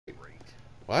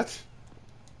What?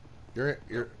 You're.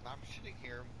 I'm sitting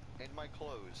here in my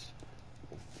clothes.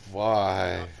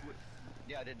 Why?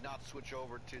 Yeah, I did not switch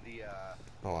over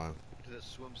Hold on. to the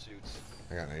swimsuits.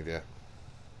 I got an idea.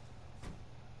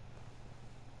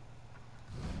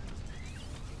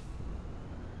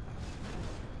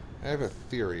 I have a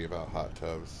theory about hot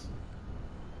tubs.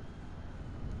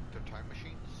 They're time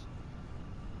machines.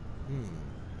 Hmm.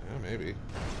 Yeah, maybe.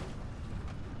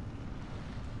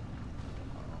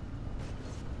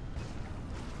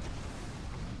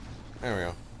 There we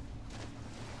go.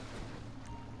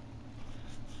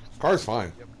 Car's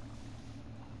fine. Yep.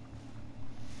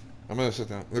 I'm gonna sit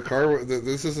down. The car.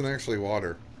 This isn't actually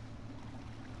water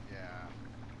Yeah.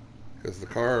 because the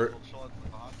car. Little chill in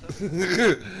the hot tub.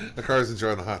 The car's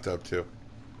enjoying the hot tub too.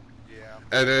 Yeah.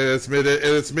 And it's mid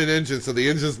engine, so the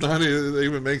engine's not it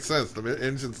even makes sense. The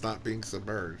engine's not being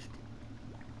submerged.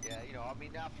 Yeah, I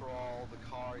mean, after all, the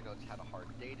car, it's had a hard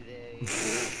day today.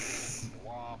 Go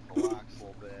off, relax a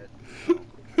little bit.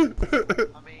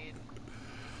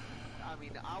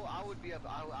 I would be,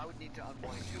 I would need to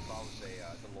unwind too if I was a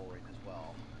DeLorean as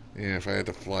well. Yeah, if I had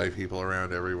to fly people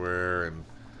around everywhere and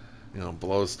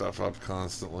blow stuff up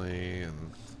constantly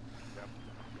and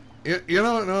Yep.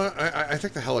 no, I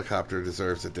think the helicopter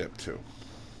deserves a dip too. You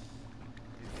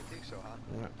think so, huh?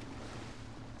 Yeah.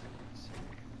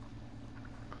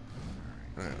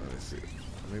 All right, let me see.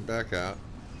 Let me back out.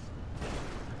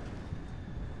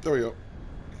 There we go.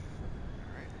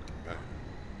 Alright.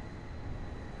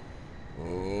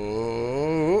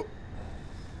 Oh.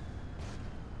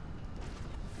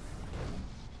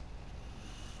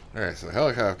 All right, so the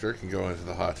helicopter can go into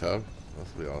the hot tub. This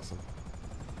will be awesome.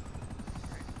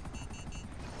 Here,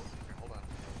 hold on.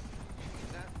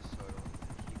 Change that so I don't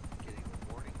keep getting the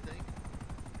warning thing.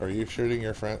 Are you shooting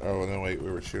your friend? Oh, no, wait. We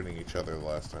were shooting each other the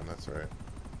last time. That's right.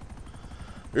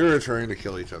 We were trying to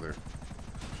kill each other.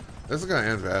 This is going to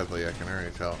end badly. I can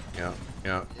already tell. Yeah.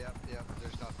 Yep.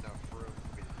 There's not enough room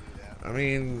for me to do that. I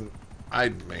mean,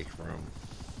 I'd make room.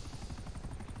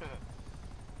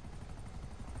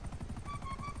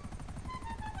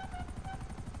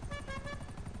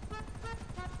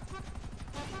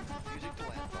 Music to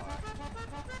land by.